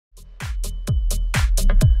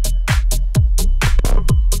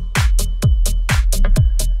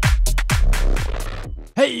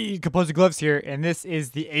Hey, Composer Gloves here, and this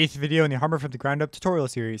is the 8th video in the Harmor from the Ground Up tutorial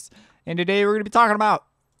series. And today we're going to be talking about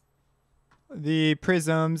the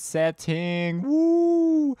Prism setting.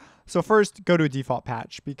 Woo! So first, go to a default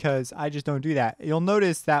patch, because I just don't do that. You'll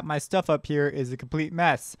notice that my stuff up here is a complete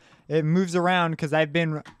mess. It moves around because I've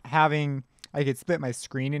been having, I could split my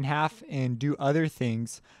screen in half and do other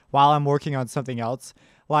things while I'm working on something else.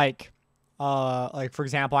 Like for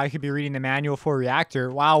example, I could be reading the manual for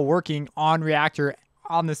Reactor while working on Reactor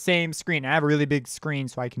on the same screen. I have a really big screen,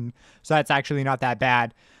 so that's actually not that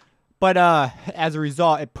bad. But as a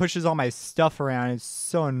result, it pushes all my stuff around. It's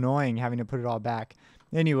so annoying having to put it all back.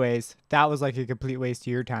 Anyways, that was like a complete waste of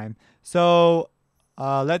your time. So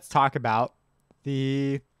let's talk about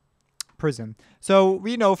the Prism. So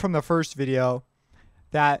we know from the first video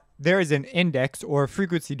that there is an index or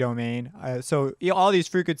frequency domain. So all these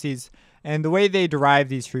frequencies, and the way they derive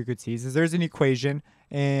these frequencies is there's an equation,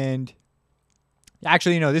 and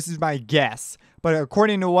actually, no, this is my guess. But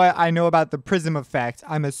according to what I know about the Prism effect,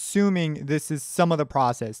 I'm assuming this is some of the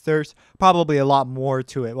process. There's probably a lot more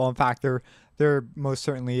to it. Well, in fact, there most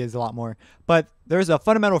certainly is a lot more. But there's a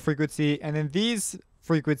fundamental frequency, and then these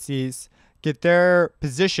frequencies get their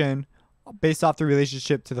position based off the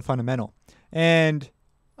relationship to the fundamental. And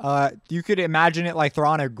you could imagine it like they're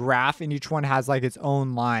on a graph, and each one has like its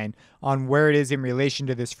own line on where it is in relation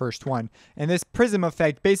to this first one. And this Prism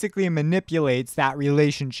effect basically manipulates that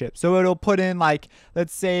relationship. So it'll put in, like,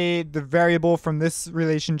 let's say the variable from this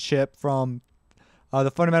relationship from the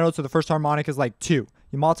fundamental to the first harmonic is like 2.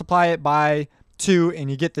 You multiply it by 2 and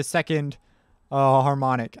you get the second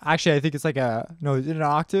harmonic. Actually, I think it's like no, is it an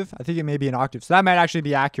octave? I think it may be an octave. So that might actually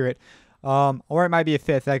be accurate. Or it might be a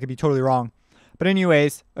fifth. That could be totally wrong. But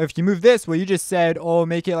anyways, if you move this, well, you just said, oh,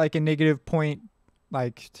 make it like a negative point,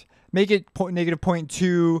 like make it negative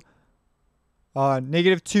 0.2,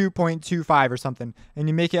 negative 2.25 or something. And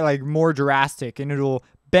you make it like more drastic, and it'll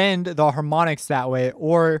bend the harmonics that way,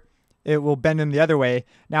 or it will bend them the other way.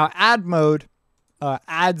 Now, add mode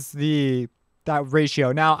adds that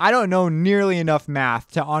ratio. Now, I don't know nearly enough math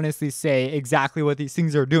to honestly say exactly what these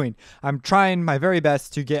things are doing. I'm trying my very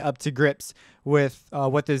best to get up to grips with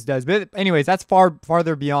what this does. But anyways, that's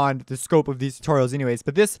farther beyond the scope of these tutorials anyways.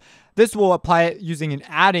 But this will apply it using an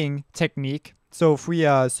adding technique. So if we,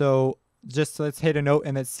 just let's hit a note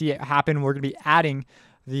and let's see it happen. We're going to be adding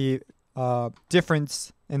the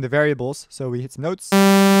difference in the variables. So we hit some notes.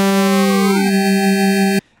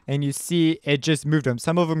 And you see it just moved them.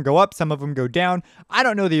 Some of them go up, some of them go down. I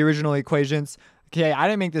don't know the original equations. Okay, I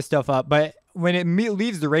didn't make this stuff up, but when it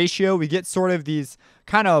leaves the ratio, we get sort of these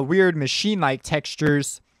kind of weird machine-like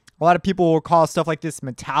textures. A lot of people will call stuff like this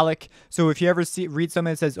metallic. So if you ever read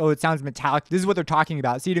something that says, oh, it sounds metallic, this is what they're talking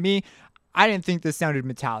about. See, to me, I didn't think this sounded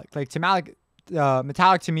metallic. Like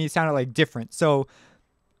metallic to me sounded like different. So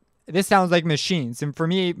this sounds like machines. And for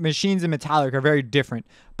me, machines and metallic are very different.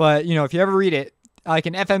 But, you know, if you ever read it, like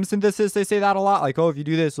in FM synthesis, they say that a lot. Like, oh, if you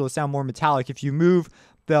do this, it'll sound more metallic. If you move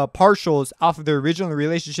the partials off of their original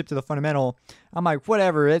relationship to the fundamental, I'm like,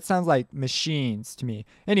 whatever. It sounds like machines to me.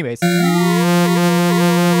 Anyways.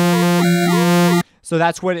 So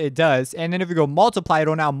that's what it does. And then if we go multiply,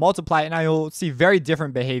 it'll now multiply it. And now you'll see very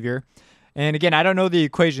different behavior. And again, I don't know the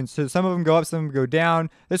equations. So some of them go up, some of them go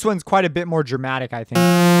down. This one's quite a bit more dramatic, I think.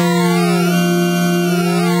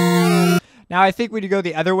 Now, I think when you go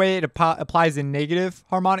the other way, it applies a negative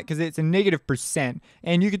harmonic because it's a negative %.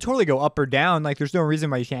 And you could totally go up or down. Like, there's no reason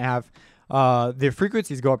why you can't have the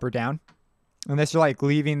frequencies go up or down. Unless you're, like,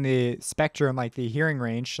 leaving the spectrum, like the hearing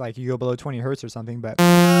range. Like, you go below 20 hertz or something. But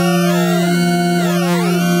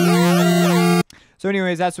so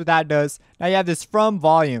anyways, that's what that does. Now, you have this from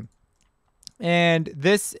volume. And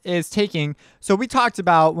this is taking... So we talked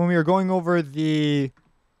about when we were going over the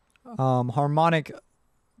harmonic...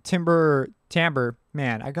 timbre,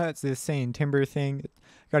 man, I got this saying timbre thing.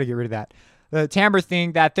 Got to get rid of that. The timbre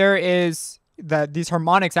thing, that these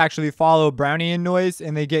harmonics actually follow Brownian noise,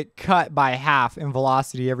 and they get cut by half in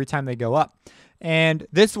velocity every time they go up. And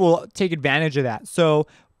this will take advantage of that. So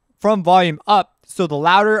from volume up, so the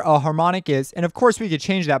louder a harmonic is, and of course we could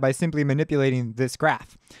change that by simply manipulating this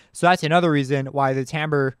graph. So that's another reason why the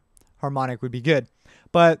timbre harmonic would be good.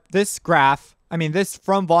 But this graph, I mean, this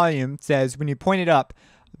from volume says when you point it up,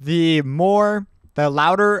 the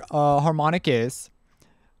louder harmonic is,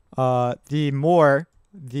 the more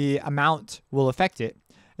the amount will affect it.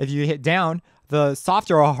 If you hit down, the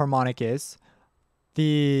softer a harmonic is,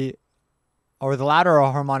 the louder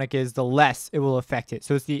a harmonic is, the less it will affect it.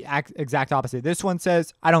 So it's the exact opposite. This one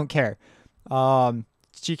says, I don't care.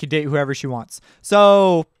 She can date whoever she wants.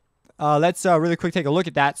 So let's really quick take a look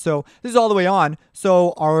at that. So this is all the way on.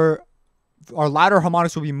 So our our louder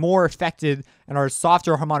harmonics will be more affected and our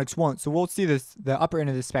softer harmonics won't. So we'll see this, the upper end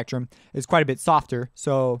of the spectrum is quite a bit softer.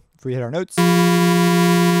 So if we hit our notes,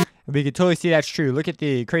 we can totally see that's true. Look at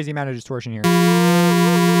the crazy amount of distortion here.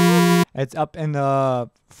 It's up in the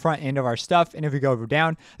front end of our stuff. And if we go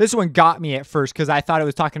down, this one got me at first because I thought it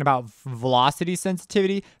was talking about velocity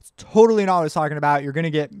sensitivity. It's totally not what it's talking about. You're going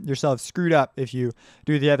to get yourself screwed up if you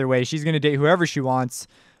do it the other way. She's going to date whoever she wants,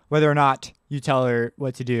 whether or not you tell her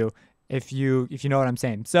what to do, if you know what I'm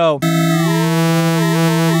saying. So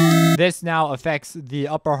this now affects the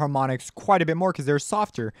upper harmonics quite a bit more because they're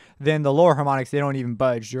softer than the lower harmonics. They don't even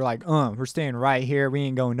budge. You're like, we're staying right here. We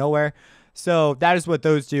ain't going nowhere. So that is what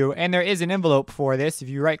those do. And there is an envelope for this. If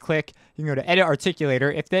you right click, you can go to edit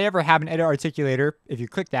articulator. If they ever have an edit articulator, if you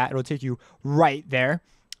click that, it'll take you right there.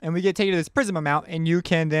 And we get taken to this Prism amount, and you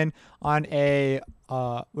can then on a,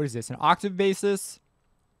 what is this, an octave basis?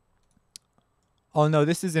 Oh no,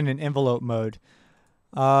 this is in an envelope mode.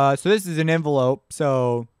 So this is an envelope.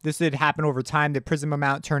 So this would happen over time, the Prism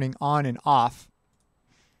amount turning on and off.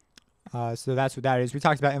 So that's what that is. We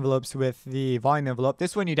talked about envelopes with the volume envelope.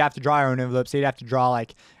 This one, you'd have to draw your own envelope. So you'd have to draw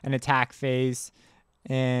like an attack phase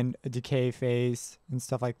and a decay phase and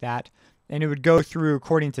stuff like that. And it would go through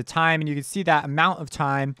according to time. And you can see that amount of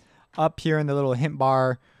time up here in the little hint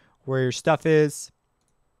bar where your stuff is.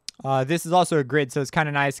 This is also a grid, so it's kind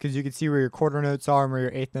of nice because you can see where your quarter notes are and where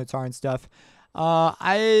your eighth notes are and stuff. Let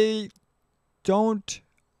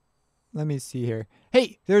me see here.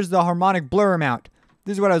 Hey, there's the harmonic blur amount.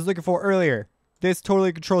 This is what I was looking for earlier. This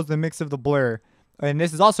totally controls the mix of the blur. And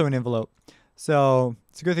this is also an envelope. So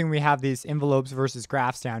it's a good thing we have these envelopes versus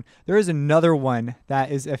graphs down. There is another one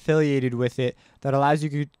that is affiliated with it that allows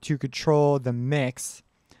you to control the mix.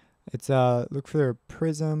 It's look for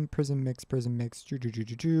Prism mix.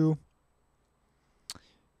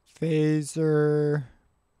 Phaser.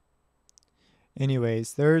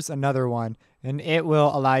 Anyways, there's another one, and it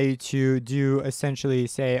will allow you to do essentially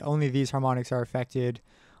say only these harmonics are affected,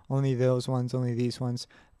 only those ones, only these ones,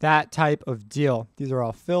 that type of deal. These are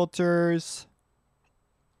all filters.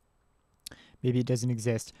 Maybe it doesn't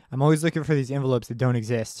exist. I'm always looking for these envelopes that don't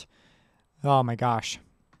exist. Oh my gosh.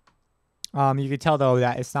 You can tell though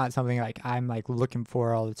that it's not something like I'm like looking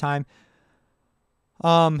for all the time.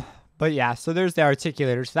 But yeah, so there's the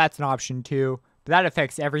articulator. So that's an option too. But that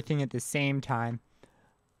affects everything at the same time.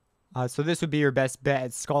 So this would be your best bet at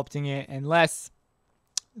sculpting it unless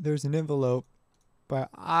there's an envelope. But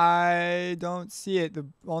I don't see it. The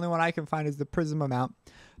only one I can find is the Prism amount.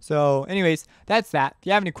 So anyways, that's that. If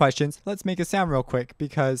you have any questions, let's make a sound real quick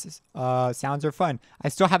because sounds are fun. I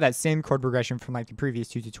still have that same chord progression from like the previous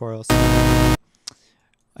two tutorials.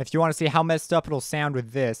 If you want to see how messed up it'll sound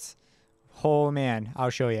with this, oh man, I'll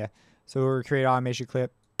show you. So we'll create an automation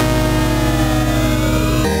clip.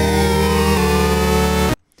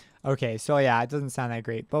 Okay, so yeah, it doesn't sound that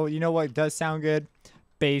great. But you know what does sound good?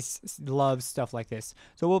 Bass loves stuff like this.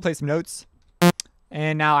 So we'll play some notes.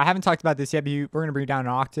 And now I haven't talked about this yet, but we're going to bring it down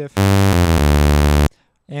an octave.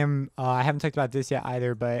 And I haven't talked about this yet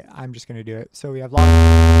either, but I'm just going to do it. So we have lock.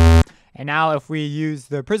 And now if we use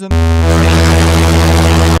the Prism,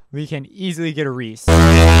 we can easily get a Reese.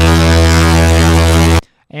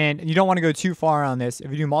 And you don't want to go too far on this.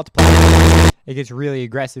 If you do multiply, it gets really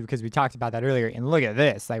aggressive because we talked about that earlier. And look at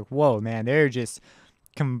this. Like, whoa, man. They're just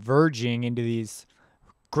converging into these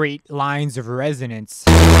great lines of resonance.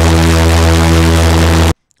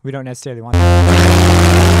 We don't necessarily want that.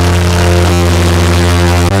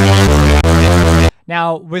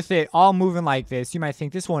 Now, with it all moving like this, you might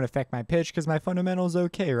think this won't affect my pitch because my fundamental is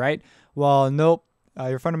okay, right? Well, nope.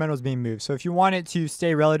 Your fundamental is being moved. So if you want it to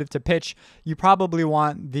stay relative to pitch, you probably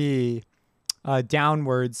want the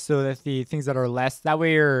downwards so that the things that are less, that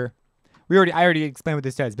way I already explained what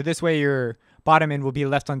this does, but this way your bottom end will be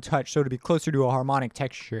left untouched, so it'll be closer to a harmonic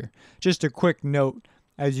texture. Just a quick note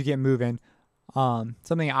as you get moving.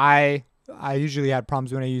 Something I usually had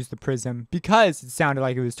problems when I used the Prism because it sounded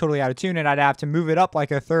like it was totally out of tune and I'd have to move it up like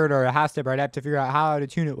a third or a half step, or I'd have to figure out how out of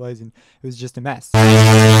tune it was, and it was just a mess.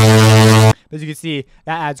 But as you can see,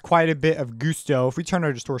 that adds quite a bit of gusto. If we turn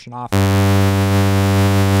our distortion off,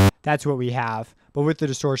 that's what we have. But with the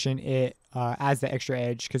distortion, it adds the extra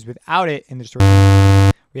edge, because without it in the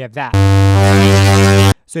distortion, we have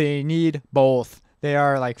that. So you need both. They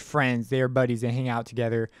are like friends. They are buddies. They hang out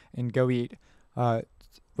together and go eat, what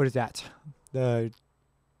is that? The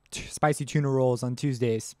spicy tuna rolls on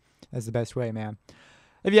Tuesdays. That's the best way, man.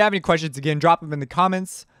 If you have any questions, again, drop them in the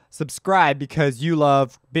comments. Subscribe because you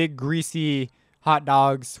love big, greasy hot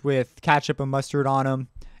dogs with ketchup and mustard on them.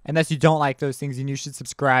 Unless you don't like those things, and you should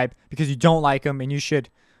subscribe because you don't like them, and you should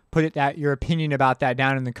put your opinion about that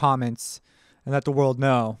down in the comments. and let the world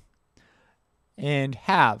know. And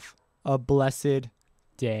have a blessed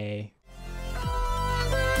day.